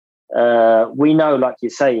 we know, like you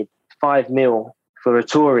say, 5 mil for a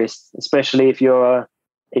tourist, especially if you're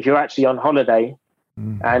actually on holiday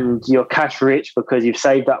and you're cash rich because you've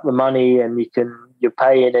saved up the money and you're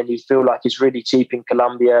paying and you feel like it's really cheap in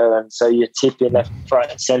Colombia, and so you're tipping left, right,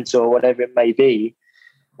 and centre or whatever it may be.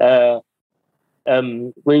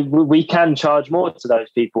 We can charge more to those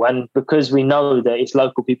people, and because we know that it's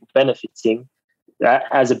local people benefiting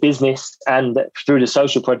as a business and through the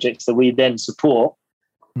social projects that we then support,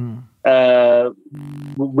 we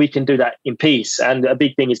can do that in peace. And a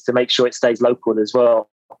big thing is to make sure it stays local as well.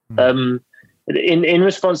 In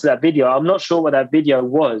response to that video, I'm not sure what that video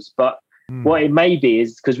was, but what it may be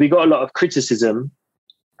is because we got a lot of criticism.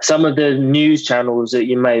 Some of the news channels that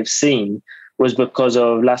you may have seen was because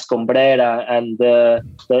of La Escombrera and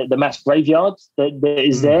the mass graveyard that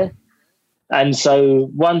is there. And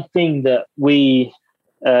so one thing that we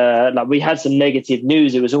had some negative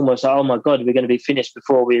news. It was almost like, oh my God, we're going to be finished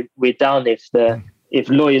before we're done if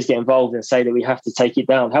lawyers get involved and say that we have to take it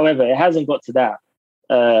down. However, it hasn't got to that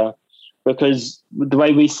because the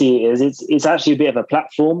way we see it is it's actually a bit of a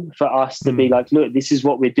platform for us to be like, look, this is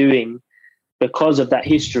what we're doing because of that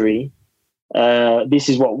history. This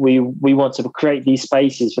is what we want to create, these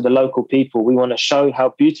spaces for the local people. We want to show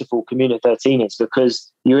how beautiful Comuna 13 is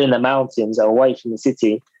because you're in the mountains away from the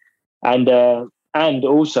city. And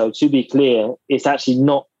also, to be clear, it's actually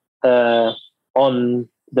not on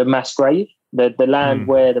the mass grave. The land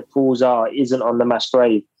where the pools are isn't on the mass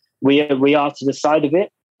grave. We are to the side of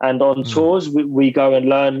it. And on tours, we go and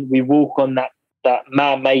learn. We walk on that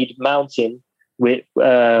man-made mountain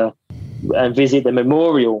and visit the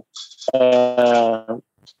memorial,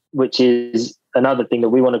 which is another thing that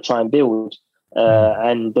we want to try and build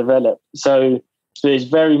and develop. So it's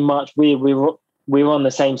very much we're on the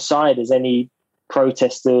same side as any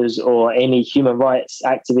protesters or any human rights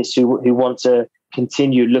activists who want to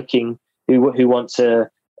continue looking, who want to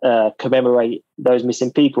commemorate those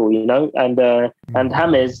missing people, you know. And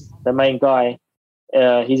James, the main guy,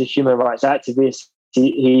 he's a human rights activist.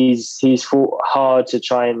 He's fought hard to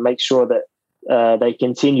try and make sure that they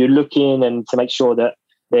continue looking and to make sure that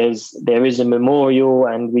there is a memorial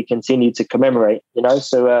and we continue to commemorate, you know.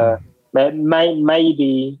 So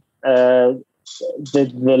maybe the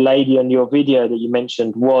lady on your video that you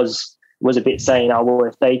mentioned was a bit saying, oh, well,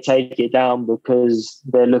 if they take it down because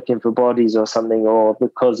they're looking for bodies or something, or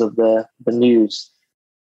because of the news.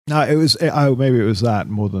 No, maybe it was that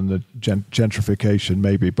more than the gentrification,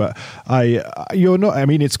 maybe. But you're not. I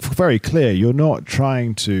mean, it's very clear you're not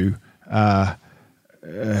trying to,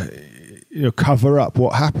 cover up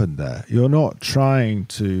what happened there. You're not trying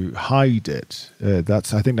to hide it.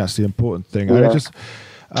 I think that's the important thing. Yeah.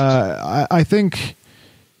 I think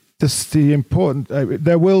the important.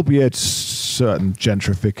 There will be a certain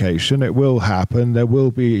gentrification. It will happen. There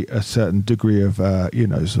will be a certain degree of,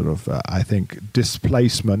 I think,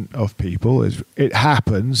 displacement of people. It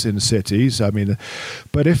happens in cities. I mean,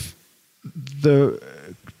 but if the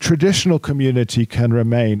traditional community can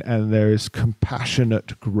remain and there is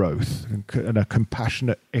compassionate growth and a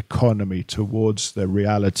compassionate economy towards the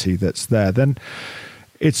reality that's there, then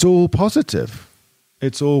it's all positive.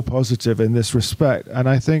 It's all positive in this respect. And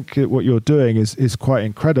I think what you're doing is quite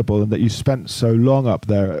incredible, and that you spent so long up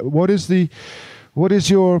there. What is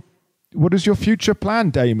your future plan,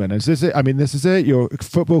 Damon? Is this it? I mean, this is it? You're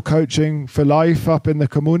football coaching for life up in the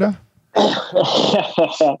Comuna?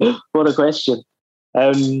 What a question.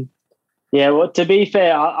 Well, to be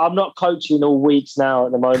fair, I'm not coaching all weeks now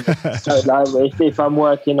at the moment. So if I'm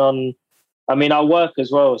working on, I mean, I work as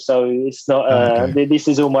well, so it's not. Okay. This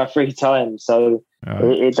is all my free time, so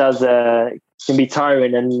it does can be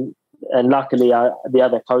tiring. And luckily, the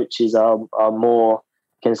other coaches are more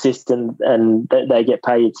consistent, and they get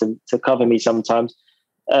paid to cover me sometimes.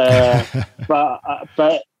 But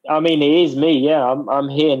I mean, it is me. Yeah, I'm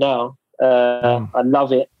here now. I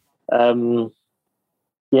love it.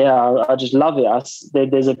 I just love it.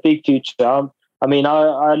 There's a big future. I mean,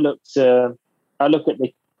 I look at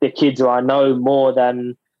the kids who I know more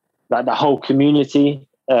than like the whole community.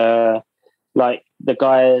 Like the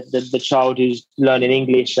guy, the child who's learning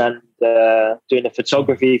English and doing the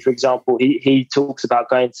photography, for example, he talks about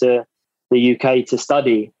going to the UK to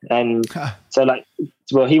study, and so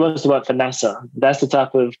he wants to work for NASA. That's the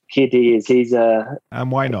type of kid he is.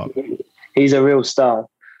 And why not? He's a real star.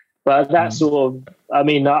 But that sort of, I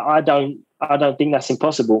mean, I don't I don't think that's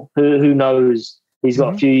impossible. Who knows? He's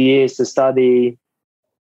got a few years to study.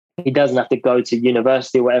 He doesn't have to go to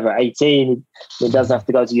university or whatever. 18, he doesn't have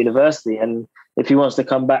to go to university. And if he wants to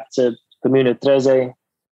come back to Comuna 13,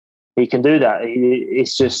 he can do that.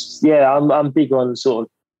 It's just, I'm big on sort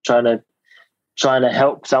of trying to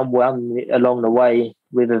help someone along the way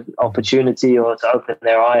with an opportunity or to open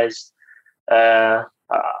their eyes. I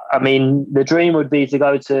mean, the dream would be to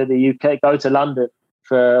go to the UK, go to London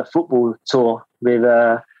for a football tour with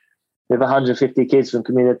 150 kids from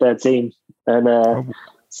Comuna 13. And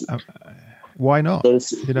why not? Why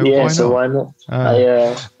not? So why not?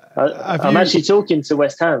 I'm actually talking to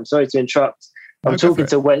West Ham. Sorry to interrupt. I'm talking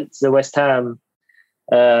to West Ham.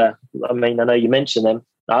 I mean, I know you mentioned them.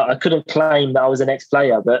 I couldn't claim that I was an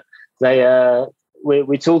ex-player, but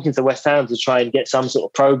we're talking to West Ham to try and get some sort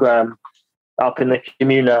of program up in the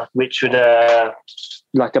Comuna, which would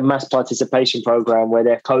like a mass participation program where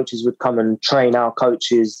their coaches would come and train our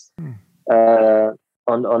coaches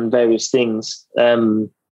on various things.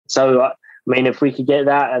 So, I mean, if we could get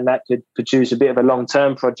that and that could produce a bit of a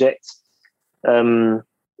long-term project,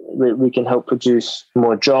 we can help produce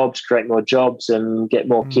more jobs, create more jobs and get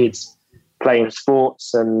more kids playing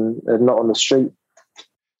sports and not on the street.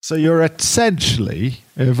 So you're essentially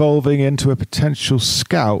evolving into a potential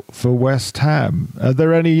scout for West Ham. Are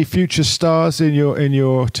there any future stars in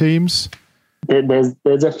your teams?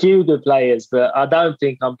 There's a few good players, but I don't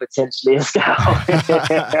think I'm potentially a scout. All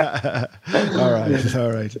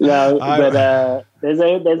right. No, but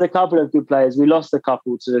there's a couple of good players. We lost a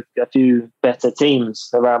couple to a few better teams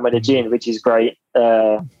around Medellin, which is great.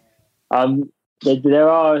 There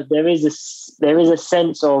is a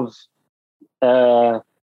sense of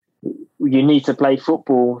you need to play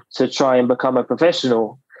football to try and become a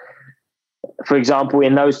professional. For example,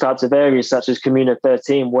 in those types of areas, such as Comuna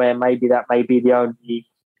 13, where maybe that may be the only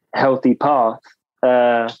healthy path.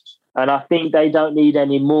 And I think they don't need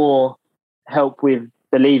any more help with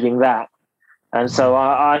believing that. And so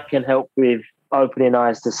I can help with opening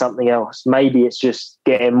eyes to something else. Maybe it's just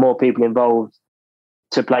getting more people involved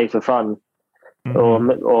to play for fun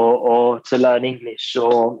or to learn English,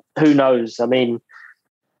 or who knows. I mean,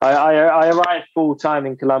 I arrived full-time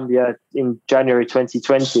in Colombia in January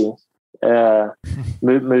 2020.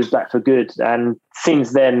 Moved back for good, and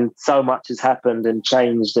since then so much has happened and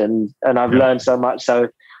changed, and I've learned so much. So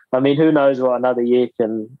I mean, who knows what another year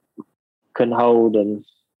can hold. And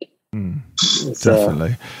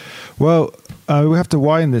definitely. Well, we have to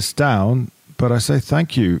wind this down, but I say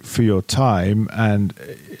thank you for your time and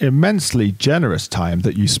immensely generous time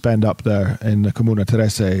that you spend up there in the Comuna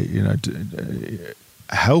 13,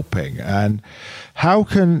 helping. And how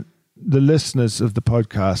can the listeners of the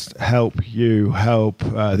podcast help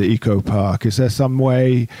the Eco Park? Is there some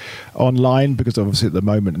way online? Because obviously at the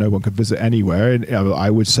moment no one can visit anywhere. And I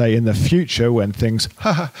would say in the future, when things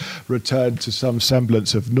return to some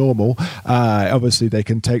semblance of normal, obviously they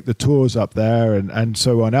can take the tours up there and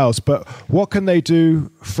so on else. But what can they do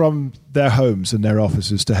from their homes and their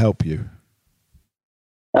offices to help you?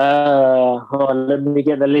 Let me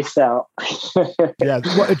get the list out.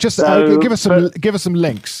 Give us some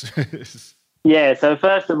links. Yeah. So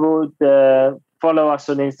first of all, follow us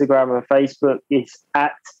on Instagram and Facebook. It's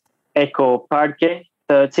at Eco Parque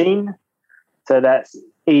 13. So that's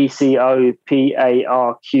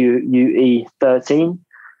ECOPARQUE 13,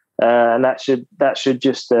 and that should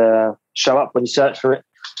just show up when you search for it.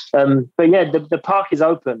 But yeah, the park is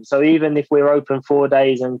open. So even if we're open 4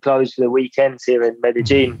 days and closed for the weekends here in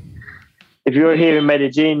Medellin, if you're here in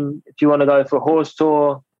Medellin, if you want to go for a horse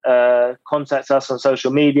tour, contact us on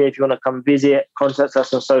social media. If you want to come visit, contact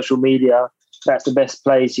us on social media. That's the best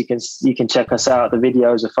place. You can check us out. The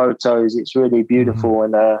videos, the photos. It's really beautiful.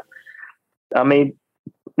 And I mean,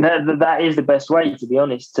 that is the best way, to be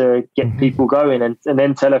honest, to get people going, and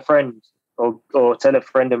then tell a friend or tell a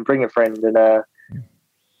friend and bring a friend. And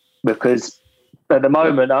because at the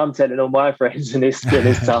moment I'm telling all my friends and it's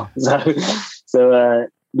tough. So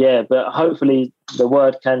but hopefully the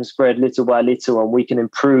word can spread little by little, and we can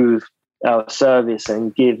improve our service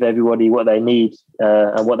and give everybody what they need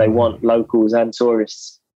and what they want, locals and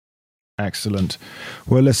tourists. Excellent.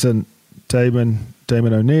 Well, listen, Damon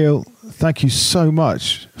O'Neill, thank you so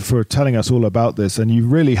much for telling us all about this, and you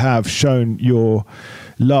really have shown your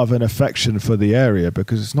love and affection for the area,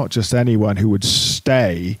 because it's not just anyone who would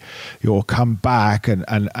stay or come back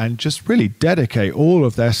and just really dedicate all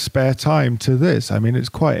of their spare time to this. I mean, it's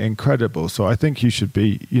quite incredible. So I think you should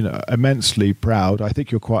be, immensely proud. I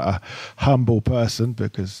think you're quite a humble person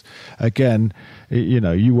because, again,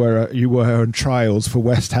 you were on trials for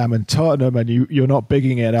West Ham and Tottenham, and you're not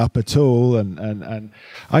bigging it up at all. And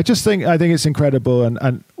I think it's incredible,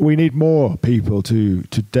 and we need more people to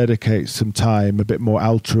dedicate some time, a bit more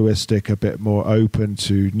altruistic, a bit more open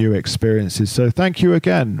to new experiences. So thank you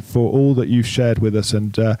again for all that you've shared with us,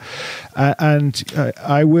 and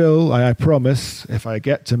I promise, if I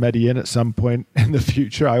get to Medellin at some point in the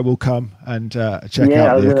future, I will come and check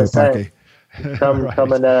out the Ecoparque.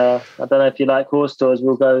 Come and I don't know if you like horse tours.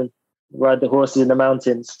 We'll go ride the horses in the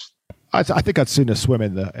mountains. I think I'd sooner swim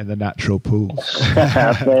in the natural pools.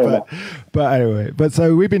 but anyway,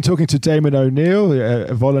 so we've been talking to Damon O'Neill,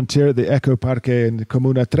 a volunteer at the Ecoparque in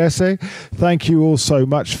Comuna 13. Thank you all so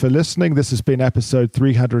much for listening. This has been episode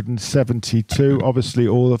 372. Obviously,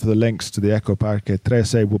 all of the links to the Ecoparque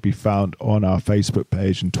 13 will be found on our Facebook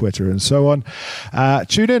page and Twitter and so on.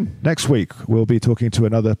 Tune in next week. We'll be talking to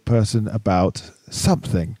another person about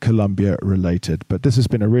something Colombia related. But this has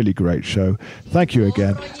been a really great show. Thank you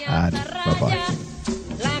again, and bye-bye.